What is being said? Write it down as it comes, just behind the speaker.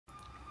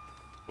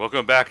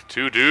Welcome back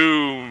to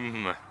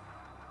Doom.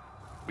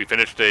 We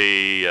finished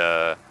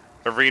a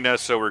arena,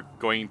 so we're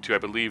going to, I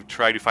believe,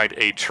 try to find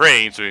a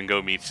train so we can go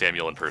meet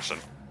Samuel in person.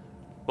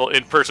 Well,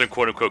 in person,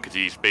 quote unquote, because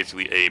he's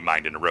basically a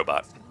mind in a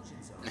robot.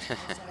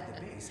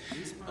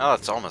 Oh,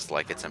 it's almost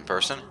like it's in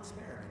person.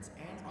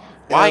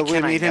 Why we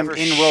can I meet him never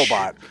in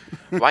robot?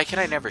 Why can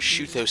I never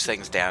shoot those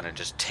things down and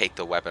just take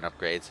the weapon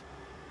upgrades?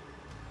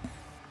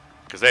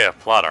 Because they have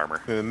plot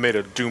armor. They're made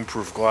of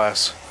doom-proof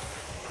glass.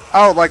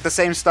 Oh, like the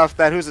same stuff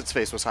that Who's Its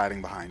Face was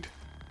hiding behind.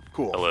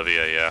 Cool.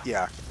 Olivia, yeah.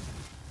 Yeah.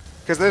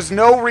 Because there's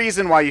no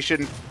reason why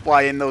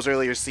why in those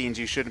earlier scenes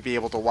you shouldn't be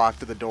able to walk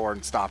to the door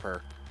and stop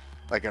her,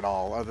 like at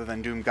all. Other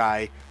than Doom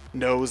Guy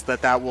knows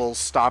that will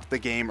stop the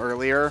game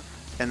earlier,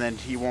 and then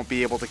he won't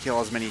be able to kill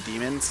as many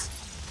demons,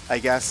 I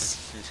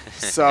guess.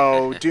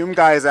 So Doom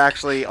Guy is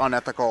actually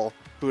unethical.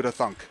 Who'da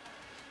thunk?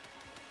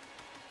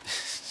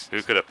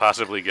 Who could have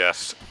possibly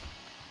guessed?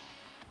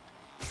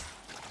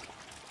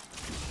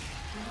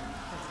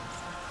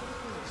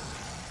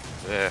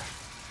 Yeah.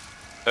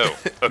 Oh,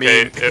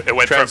 okay. It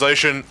went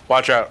Translation,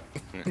 watch out.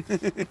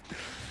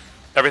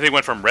 Everything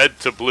went from red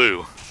to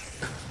blue.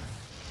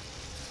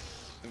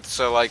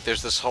 So, like,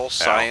 there's this whole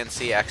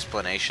science-y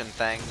explanation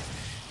thing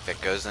that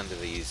goes into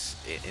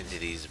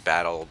these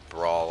battle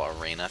brawl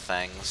arena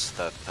things.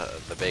 The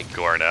big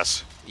Gore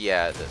nests.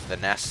 Yeah, the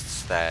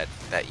nests that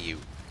you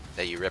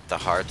rip the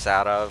hearts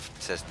out of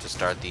to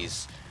start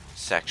these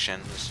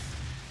sections,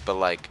 but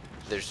like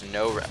there's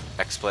no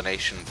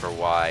explanation for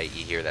why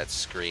you hear that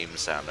scream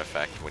sound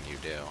effect when you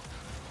do.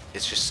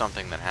 It's just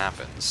something that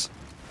happens.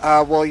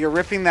 Well, you're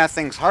ripping that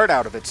thing's heart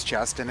out of its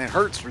chest, and it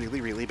hurts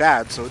really, really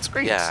bad, so it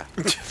screams. Yeah,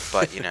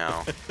 but you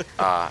know,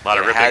 a lot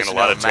of ripping and a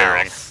lot of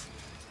tearing,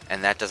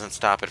 and that doesn't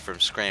stop it from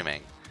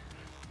screaming.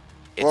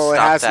 It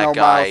has no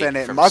mouth and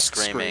it must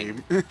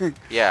scream.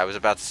 Yeah, I was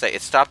about to say,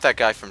 it stopped that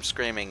guy from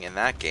screaming in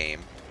that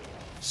game,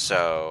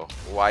 so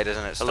why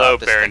doesn't it stop Hello,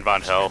 this Baron thing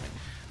Von from Hell. screaming?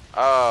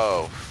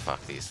 Oh,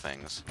 fuck these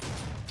things.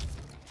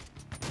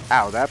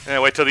 Ow, that... Yeah,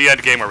 wait till the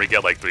end game where we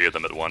get like 3 of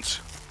them at once.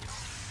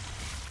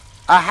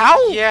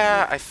 How?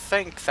 Yeah, I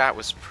think that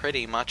was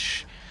pretty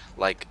much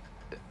like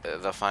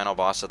the final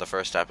boss of the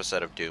first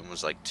episode of Doom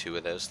was like 2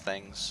 of those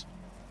things.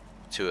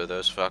 2 of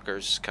those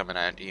fuckers coming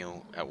at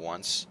you at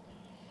once.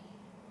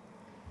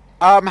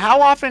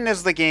 How often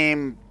does the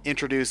game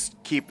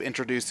keep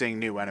introducing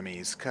new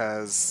enemies?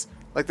 Because,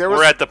 like,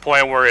 We're at the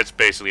point where it's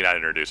basically not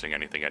introducing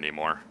anything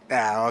anymore.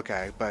 Yeah,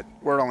 okay, but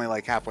we're only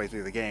like halfway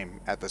through the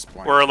game at this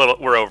point. We're a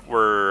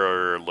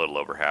little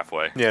over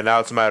halfway. Yeah, now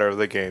it's a matter of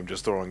the game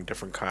just throwing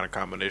different kind of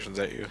combinations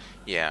at you.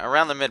 Yeah,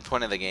 around the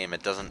midpoint of the game,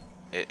 it doesn't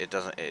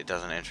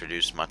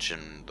introduce much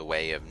in the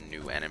way of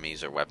new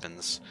enemies or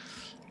weapons.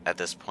 At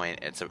this point,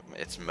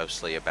 it's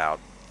mostly about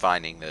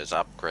finding those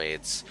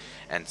upgrades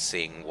and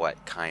seeing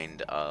what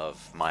kind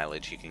of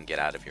mileage you can get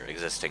out of your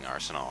existing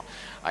arsenal.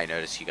 I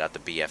noticed you got the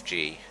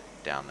BFG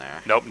down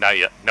there. Nope, not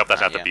yet. Nope,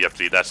 that's not the yet.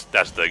 BFG.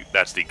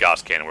 That's the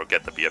Gauss cannon. We'll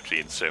get the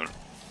BFG in soon.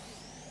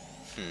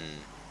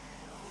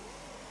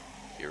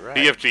 You're right.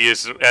 BFG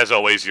is, as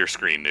always, your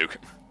screen nuke.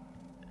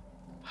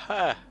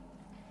 Huh.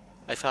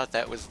 I thought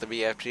that was the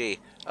BFG.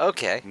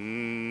 Okay.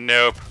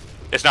 Nope.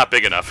 It's not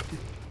big enough.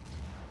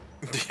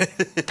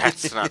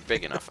 That's not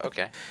big enough.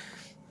 Okay.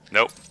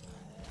 Nope.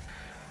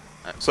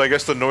 So I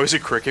guess the noisy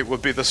cricket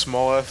would be the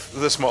small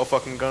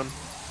fucking gun.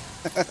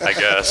 I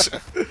guess.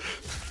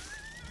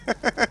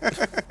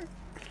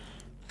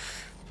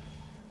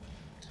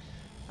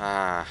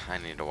 I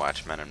need to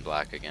watch Men in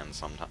Black again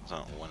sometime,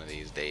 one of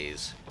these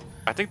days.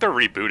 I think they're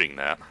rebooting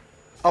that.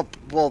 Oh,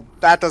 well,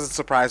 that doesn't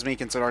surprise me,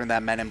 considering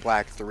that Men in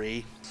Black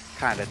 3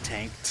 kind of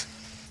tanked,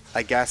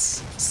 I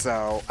guess.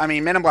 So, I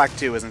mean, Men in Black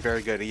 2 isn't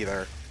very good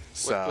either.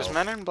 So. Was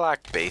Men in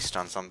Black based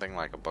on something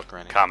like a book or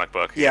anything? Comic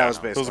book. Yeah, it was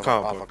based It was a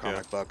off comic a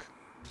comic book.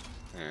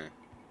 Yeah.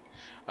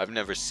 I've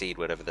never seen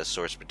whatever the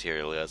source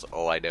material is.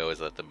 All I know is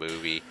that the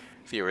movie,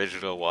 the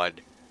original one...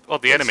 Well,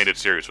 the animated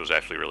series was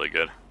actually really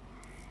good.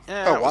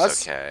 Yeah, Oh, it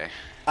was okay.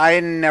 I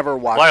never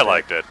watched Well, I it.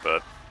 liked it,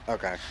 but...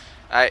 Okay.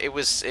 It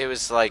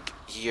was like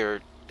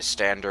your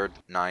standard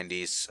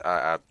 90s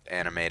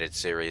animated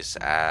series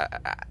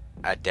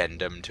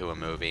addendum to a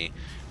movie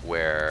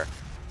where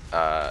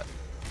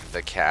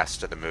the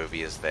cast of the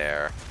movie is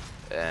there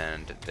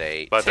and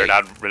But they're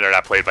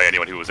not played by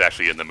anyone who was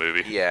actually in the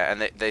movie. Yeah,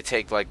 and they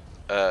take like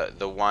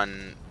the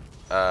one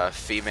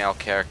female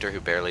character who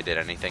barely did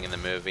anything in the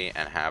movie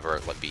and have her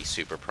be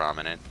super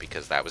prominent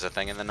because that was a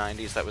thing in the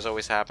 90s that was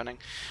always happening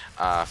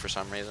for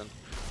some reason.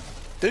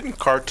 Didn't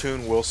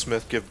cartoon Will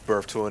Smith give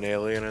birth to an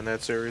alien in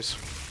that series?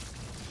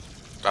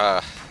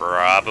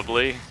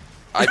 Probably.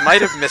 I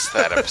might have missed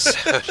that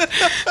episode.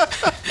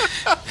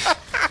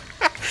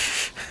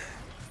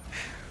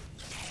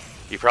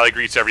 He probably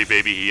greets every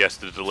baby he has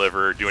to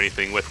deliver, do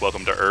anything with,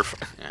 welcome to Earth.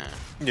 Yeah.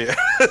 Yeah.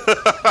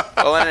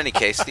 Well, in any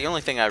case, the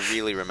only thing I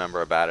really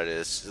remember about it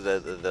is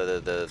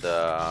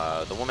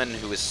the woman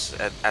who was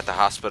at the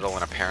hospital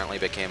and apparently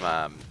became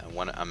a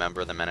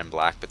member of the Men in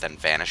Black, but then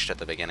vanished at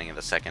the beginning of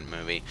the second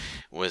movie,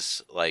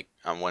 was like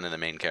one of the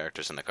main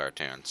characters in the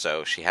cartoon.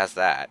 So she has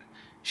that,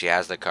 She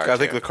has the cartoon. I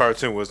think the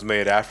cartoon was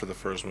made after the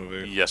first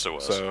movie. Yes, it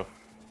was. So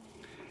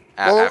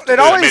Well, After it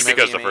the always- Maybe movie,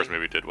 because you the first mean?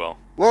 movie did well.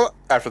 Well,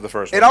 after the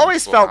first it movie.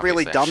 always Well, felt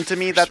really obviously. dumb to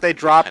me that they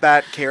dropped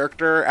that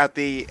character at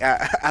the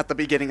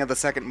beginning of the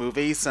second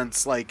movie,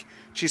 since like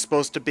she's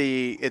supposed to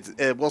be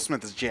Will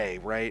Smith is Jay,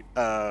 right?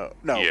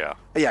 No.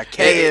 Yeah.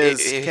 K It-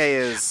 is it- K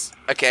is.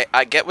 Okay,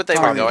 I get what they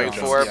were Tommy going Jones,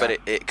 for, yeah. but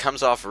it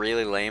comes off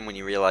really lame when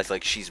you realize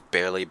like she's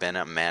barely been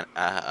a man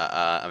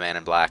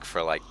in black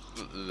for like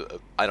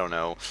I don't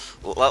know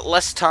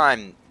less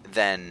time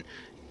than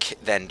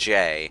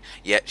Jay.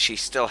 Yet she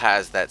still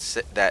has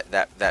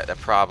that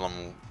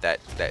problem that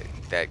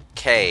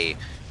Kay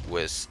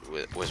was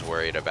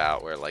worried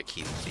about, where like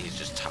he's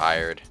just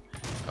tired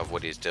of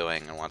what he's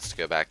doing and wants to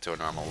go back to a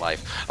normal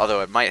life.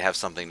 Although it might have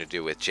something to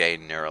do with Jay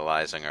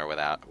neuralizing her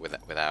without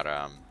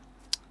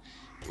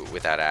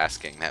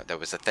asking. That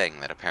was a thing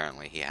that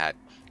apparently he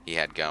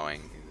had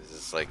going.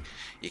 It's like,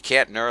 you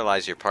can't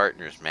neuralize your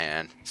partners,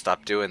 man.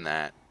 Stop doing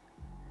that.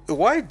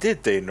 Why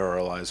did they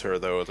neuralize her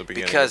though at the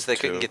beginning? Because they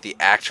couldn't get the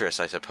actress,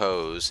 I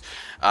suppose.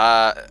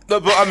 No,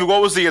 but I mean,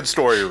 what was the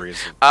in-story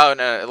reason? Oh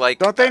no, like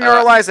Don't they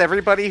neuralize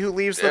everybody who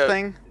leaves the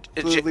thing?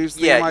 Who J- leaves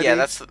the yeah, MIB? yeah,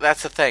 that's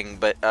the thing.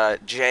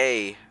 But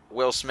Jay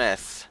Will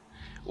Smith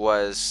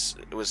was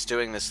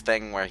doing this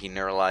thing where he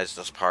neuralized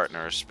his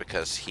partners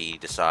because he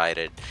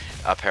decided,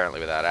 apparently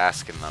without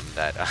asking them,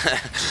 that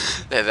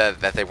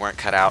that they weren't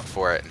cut out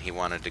for it, and he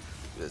wanted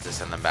to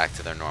send them back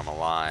to their normal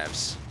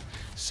lives.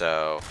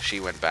 So she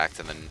went back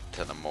to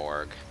the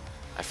morgue.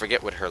 I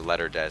forget what her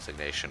letter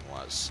designation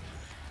was,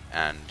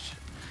 and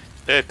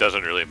It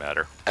doesn't really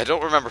matter. I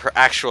don't remember her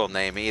actual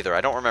name either.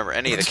 I don't remember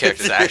any of the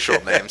characters'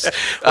 actual names.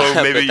 Well,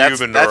 maybe but you've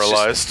been that's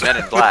neuralized. just Men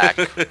in Black,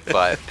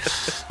 but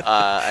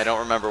I don't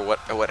remember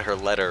what her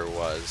letter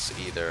was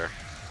either.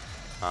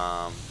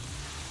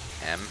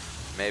 M,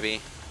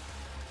 maybe?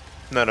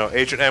 No,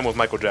 Agent M was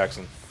Michael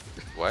Jackson.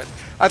 What?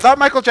 I thought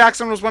Michael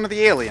Jackson was one of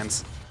the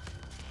aliens.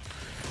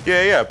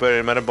 Yeah, but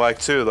in Men in Black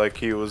 2, like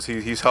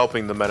he's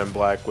helping the Men in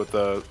Black with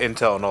the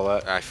intel and all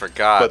that. I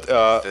forgot.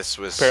 But this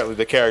was apparently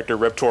the character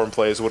Rip Torn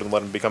plays wouldn't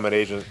let him become an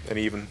agent, and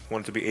he even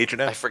wanted to be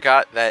Agent M. I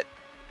forgot that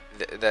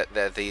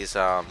these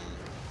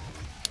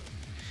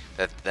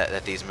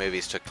that these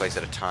movies took place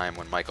at a time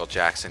when Michael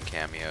Jackson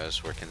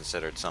cameos were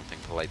considered something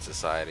polite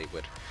society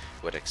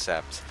would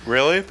accept.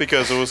 Really?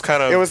 Because it was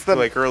kind of It was the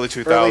like early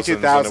 2000s, Early and it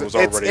 2000s. was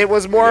already... It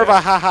was more of yeah.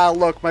 a haha,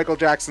 look, Michael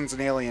Jackson's an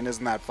alien,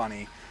 isn't that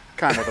funny?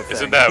 Kind of a thing.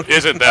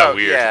 Isn't that Oh,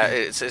 weird? yeah,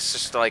 it's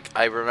just like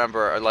I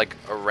remember like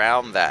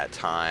around that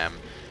time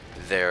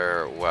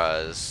there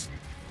was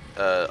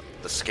the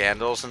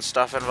scandals and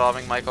stuff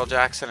involving Michael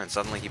Jackson, and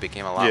suddenly he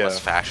became a lot Yeah. less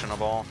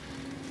fashionable.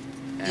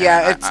 And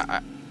Yeah,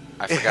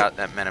 I forgot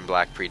that Men in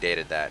Black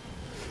predated that.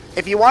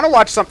 If you want to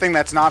watch something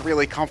that's not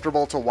really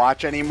comfortable to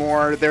watch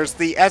anymore, there's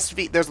the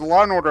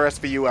Law and Order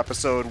SVU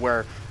episode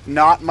where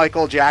not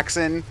Michael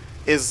Jackson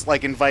is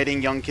like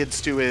inviting young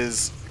kids to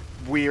his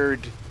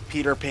weird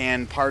Peter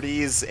Pan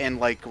parties and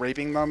like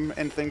raping them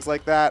and things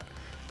like that.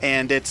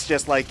 And it's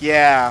just like,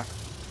 yeah,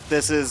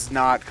 this is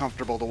not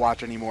comfortable to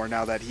watch anymore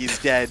now that he's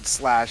dead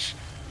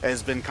 /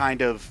 has been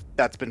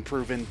that's been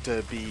proven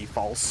to be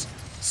false.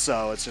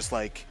 So it's just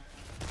like,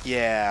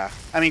 yeah.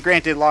 I mean,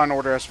 granted, Law and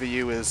Order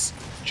SVU is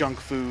junk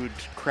food,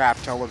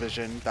 crap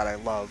television that I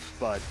love,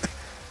 but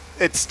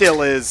it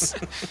still is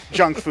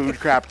junk food,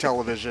 crap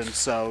television.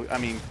 So, I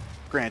mean,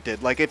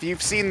 granted, like if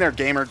you've seen their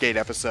Gamergate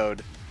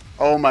episode,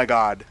 oh my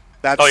god.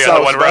 That's Oh yeah, so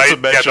the one about to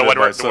mention it the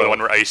myself. one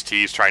where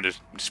Ice-T is trying to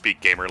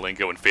speak gamer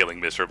lingo and failing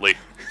miserably.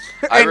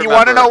 I And you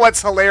want to remember- know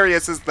what's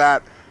hilarious is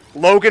that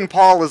Logan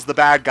Paul is the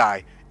bad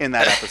guy in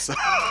that episode.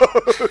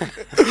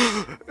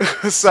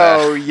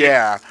 So,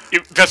 yeah.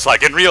 Just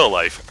like in real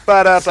life.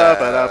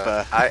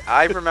 Ba-da-ba-ba-da-ba.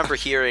 I remember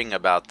hearing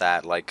about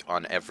that like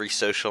on every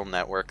social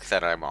network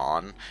that I'm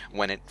on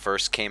when it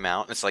first came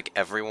out. It's like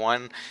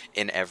everyone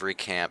in every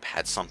camp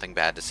had something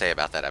bad to say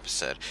about that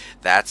episode.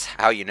 That's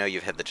how you know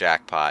you've hit the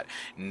jackpot.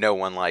 No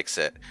one likes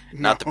it.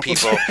 Not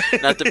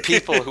the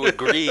people who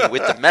agree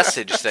with the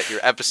message that your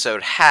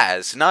episode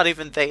has. Not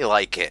even they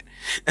like it.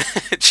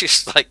 It's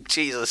just like,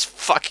 Jesus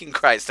fucking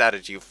Christ, how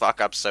did you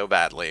fuck up so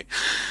badly?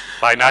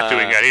 By not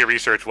doing any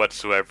research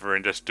whatsoever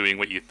and just doing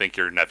what you think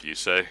your nephews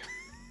say.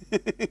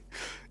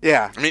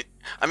 Yeah.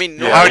 I mean,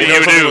 Yeah, How you do know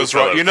you something do, was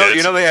wrong. fellow You know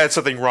kids? they had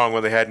something wrong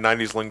when they had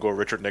 90s lingo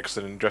Richard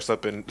Nixon dressed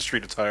up in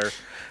street attire. It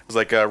was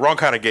like wrong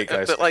kind of gate,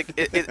 guys. But like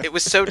it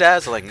was so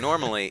dazzling.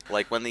 Normally,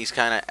 like when these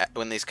kind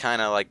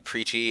of like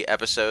preachy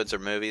episodes or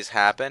movies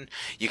happen,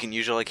 you can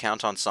usually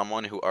count on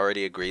someone who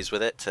already agrees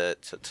with it to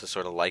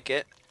sort of like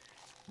it.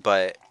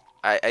 But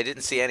I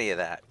didn't see any of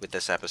that with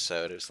this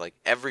episode. It was like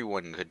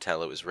everyone could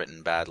tell it was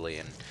written badly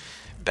and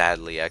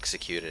badly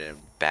executed and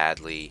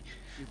badly.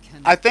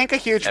 I think a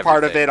huge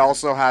part of Everything. it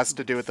also has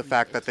to do with the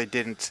fact that they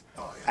didn't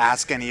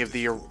ask any of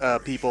the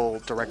people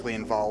directly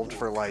involved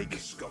for like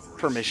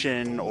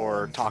permission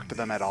or talk to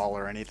them at all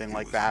or anything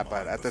like that.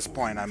 But at this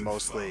point, I'm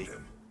mostly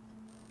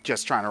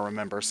just trying to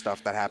remember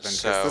stuff that happened.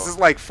 'Cause So- this is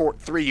like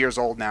 3 years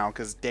old now.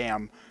 Because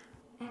damn,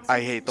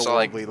 I hate the So, world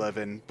like- we live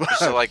in.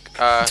 So like,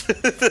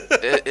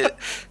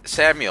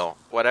 Samuel,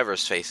 whatever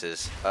his face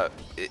is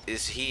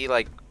he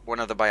like one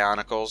of the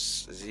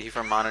Bionicles? Is he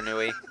from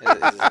Mononui?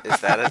 Is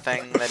that a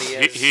thing that he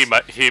is?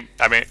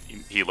 I mean,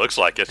 he looks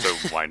like it, so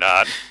why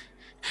not?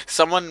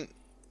 Someone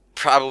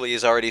probably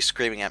is already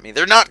screaming at me,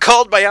 "They're not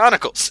called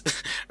Bionicles,"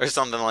 or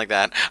something like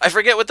that. I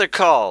forget what they're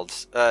called.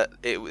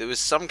 It was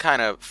some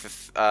kind of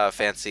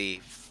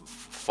fancy,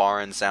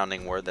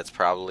 foreign-sounding word that's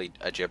probably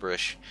a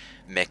gibberish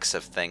mix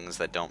of things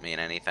that don't mean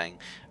anything.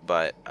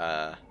 But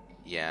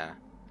yeah,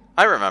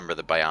 I remember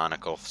the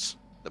Bionicles,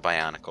 the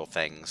Bionicle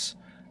things.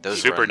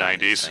 Those Super were a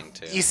 90s. thing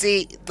too. You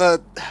see,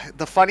 the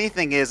funny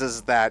thing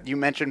is that you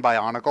mentioned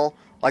Bionicle.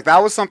 Like,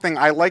 that was something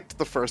I liked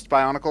the first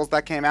Bionicles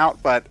that came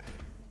out, but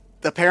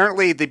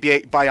apparently the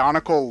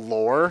Bionicle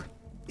lore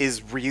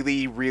is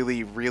really,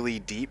 really, really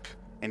deep.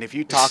 And if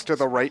you talk to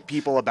the right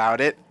people about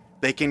it,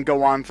 they can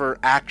go on for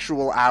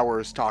actual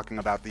hours talking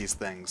about these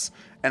things.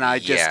 And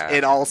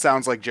it all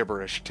sounds like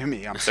gibberish to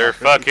me. I'm sorry. They're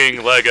fucking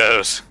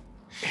Legos.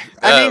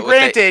 I mean, what they-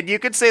 granted, you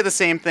could say the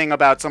same thing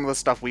about some of the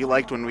stuff we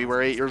liked when we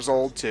were 8 years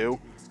old, too.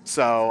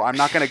 So I'm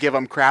not going to give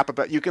them crap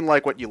about. You can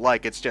like what you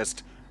like. It's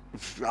just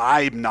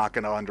I'm not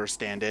going to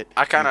understand it.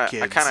 I kind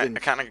you of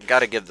kids. got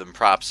to give them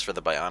props for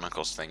the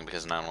Bionicles thing,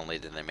 because not only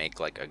did they make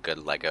like a good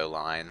Lego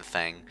line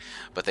thing,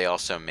 but they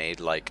also made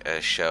like a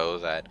show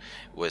that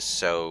was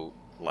so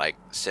like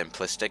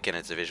simplistic in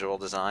its visual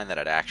design that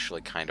it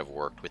actually kind of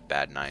worked with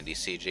bad 90s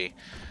CG.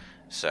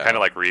 So Kind of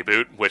like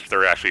Reboot, which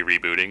they're actually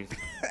rebooting.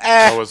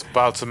 I was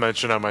about to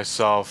mention that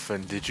myself,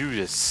 and did you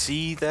just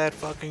see that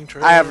fucking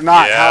trailer? I have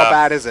not. Yeah. How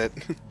bad is it?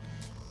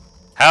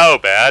 How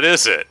bad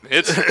is it?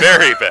 It's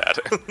very bad.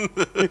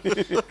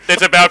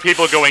 It's about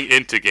people going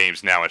into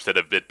games now instead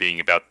of it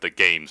being about the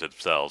games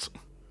themselves.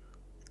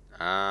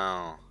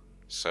 Oh,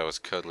 so it's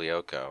Code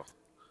Lyoko. And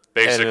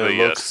Basically, it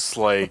yes. looks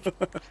like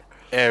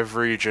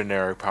every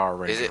generic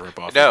Power Is Ranger it?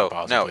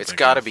 ripoff. No, it's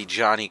got to be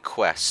Johnny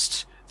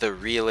Quest. The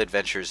Real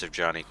Adventures of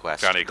Johnny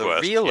Quest. Johnny the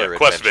Quest, realer yeah,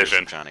 Quest Adventures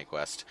Vision. of Johnny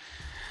Quest.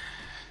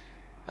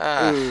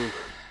 Ooh.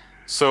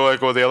 So,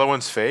 like, well, the other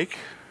one's fake?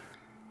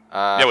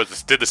 Yeah,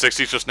 did the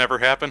 60s just never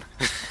happen?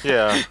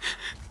 Yeah.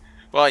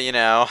 Well, you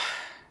know,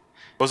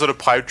 Was it a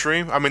pipe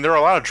dream? I mean, there were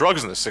a lot of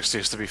drugs in the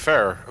 60s, to be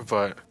fair,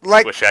 but...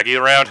 Like With Shaggy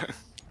around?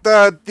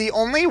 the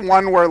only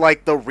one where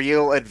like the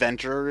Real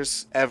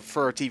Adventures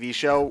for a TV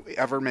show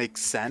ever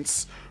makes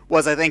sense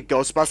was I think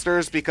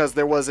Ghostbusters, because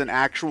there was an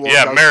actual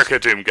Yeah, America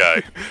Doom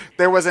guy.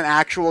 There was an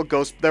actual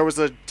There was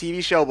a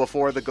TV show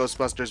before the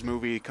Ghostbusters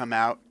movie come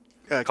out.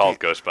 Called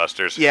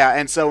Ghostbusters. Yeah,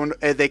 and so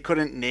they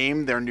couldn't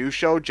name their new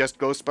show just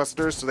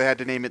Ghostbusters, so they had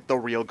to name it The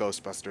Real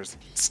Ghostbusters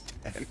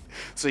instead.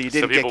 So you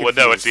So didn't get people would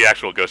know it's confused. the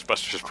actual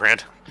Ghostbusters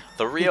brand.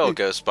 the real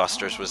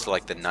Ghostbusters was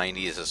like the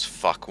 90s as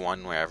fuck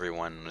one, where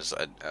everyone was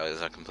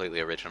a completely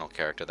original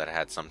character that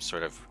had some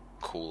sort of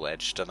cool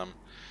edge to them.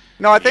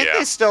 No, I think Yeah.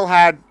 they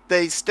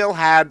still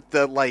had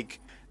the like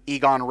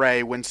Egon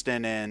Ray,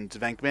 Winston, and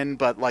Venkman,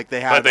 but like they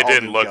had. But they all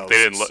didn't new look. They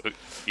didn't ghosts. look.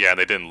 Yeah,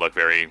 they didn't look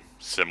very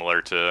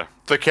similar to.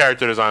 The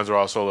character designs were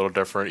also a little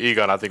different.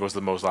 Egon, I think, was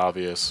the most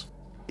obvious.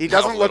 He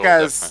doesn't A look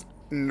little as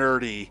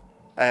nerdy,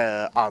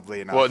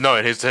 oddly enough. Well, no,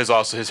 and his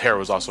hair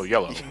was also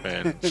yellow,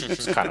 and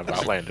it's kind of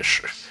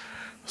outlandish.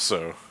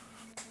 So,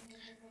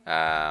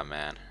 Ah,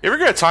 man. you ever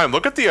get a time,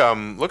 look at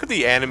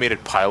the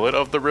animated pilot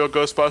of the Real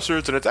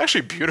Ghostbusters, and it's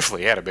actually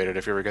beautifully animated.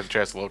 If you ever get the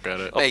chance to look at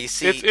it. Hey, you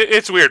see,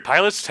 It's weird.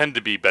 Pilots tend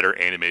to be better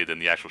animated than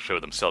the actual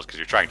show themselves because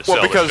you're trying to Well,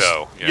 sell because the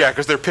show.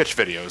 because they're pitch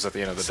videos at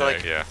the end of the So, day.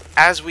 like, Yeah.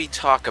 as we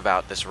talk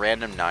about this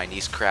random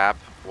 90s crap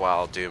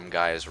while Doom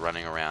Guy is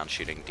running around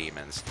shooting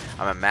demons,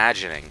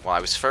 I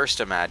was first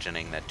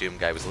imagining that Doom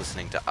Guy was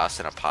listening to us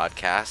in a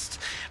podcast,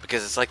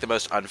 because it's like the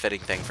most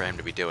unfitting thing for him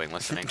to be doing,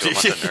 listening to a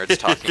bunch of nerds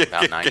talking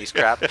about 90s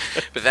crap.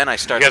 But then I He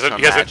started has, to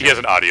he, has imagine... he has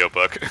an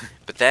audiobook.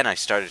 But then I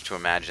started to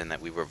imagine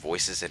that we were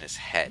voices in his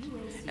head,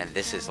 and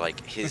this is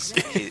like his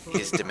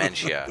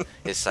dementia,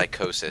 his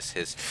psychosis,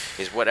 his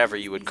whatever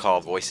you would call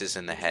voices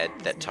in the head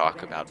that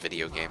talk about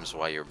video games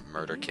while you're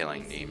murder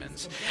killing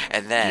demons.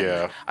 And then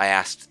Yeah. I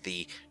asked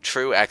the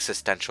true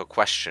existential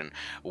question: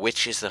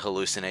 which is the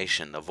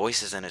hallucination? The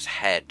voices in his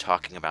head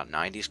talking about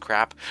 90s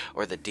crap,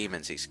 or the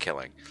demons he's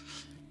killing?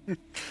 I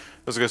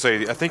was gonna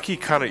say, I think he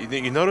kind of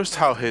you noticed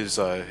how his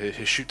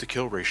shoot to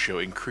kill ratio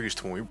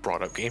increased when we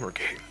brought up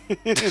Gamergate.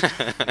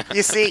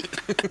 You see,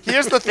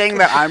 here's the thing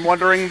that I'm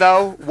wondering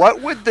though: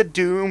 what would the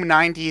Doom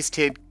 '90s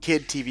kid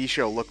TV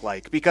show look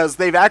like? Because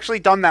they've actually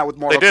done that with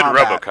They Mortal did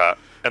Kombat. RoboCop,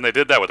 and they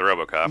did that with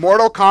RoboCop.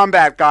 Mortal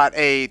Kombat got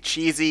a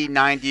cheesy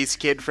 '90s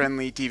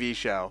kid-friendly TV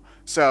show,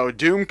 so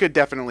Doom could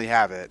definitely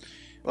have it.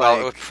 Well, it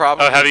Like- would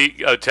probably...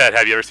 Ted,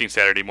 have you ever seen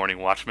Saturday Morning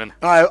Watchmen?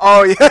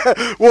 oh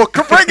yeah, well,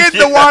 bring in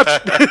the watch.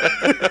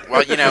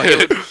 Well, you know,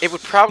 it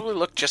would probably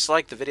look just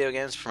like the video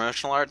game's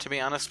promotional art, to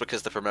be honest,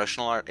 because the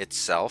promotional art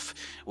itself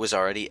was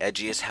already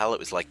edgy as hell. It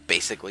was like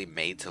basically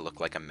made to look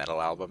like a metal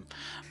album.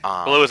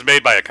 Well, it was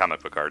made by a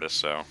comic book artist,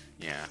 so.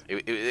 Yeah,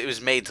 it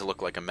was made to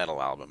look like a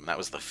metal album. That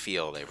was the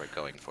feel they were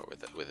going for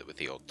with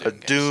the old Doom A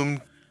games.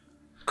 Doom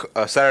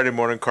a Saturday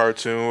morning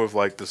cartoon with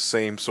like the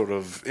same sort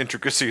of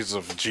intricacies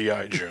of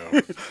G.I.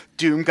 Joe.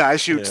 Doom guy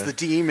shoots the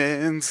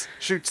demons,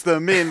 shoots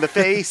them in the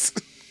face.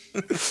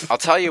 I'll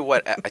tell you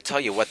what. I tell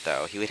you what,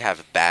 though, he would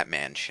have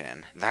Batman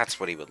chin. That's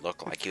what he would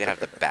look like. He would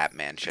have the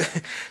Batman chin.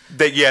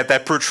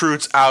 That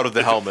protrudes out of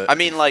the helmet. I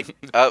mean, like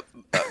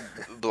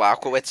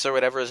Blazkowicz or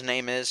whatever his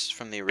name is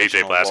from the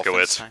original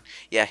Blazkowicz. Wolfenstein.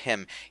 Yeah,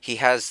 him. He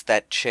has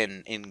that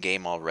chin in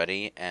game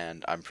already,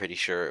 and I'm pretty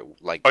sure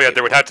like. Oh yeah,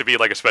 there would have to be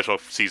like a special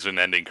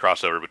season-ending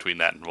crossover between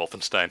that and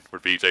Wolfenstein, where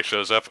VJ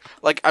shows up.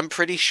 Like, I'm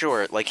pretty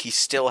sure like he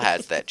still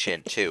has that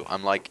chin too.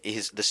 I'm like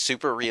the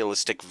super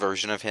realistic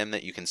version of him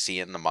that you can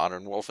see in the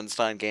modern Wolfenstein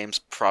games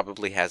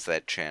probably has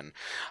that chin.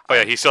 Oh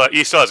yeah, he still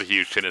has a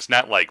huge chin. It's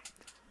not like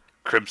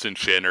Crimson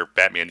Chin or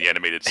Batman the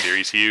Animated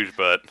Series huge,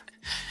 but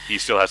he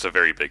still has a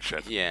very big chin.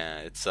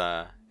 Yeah, it's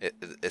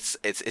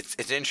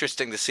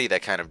interesting to see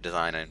that kind of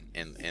design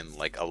in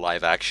like a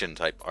live action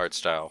type art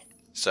style.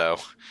 So,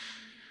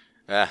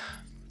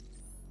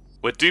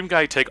 Would Doom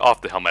Guy take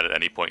off the helmet at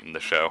any point in the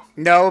show?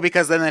 No,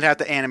 because then they'd have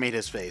to animate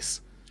his face.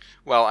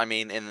 well, I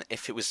mean,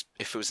 if it was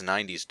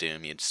 90s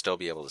Doom, you'd still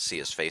be able to see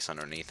his face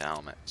underneath the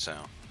helmet. So.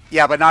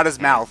 Yeah, but not his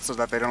mouth, so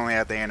that they don't only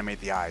have to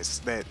animate the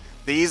eyes.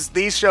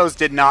 These shows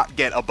did not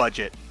get a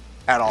budget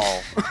at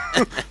all.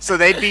 So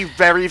they'd be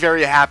very,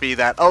 very happy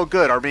that, oh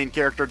good, our main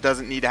character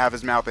doesn't need to have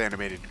his mouth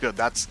animated. Good,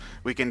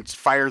 we can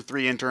fire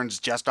 3 interns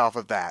just off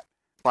of that.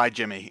 Bye,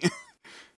 Jimmy.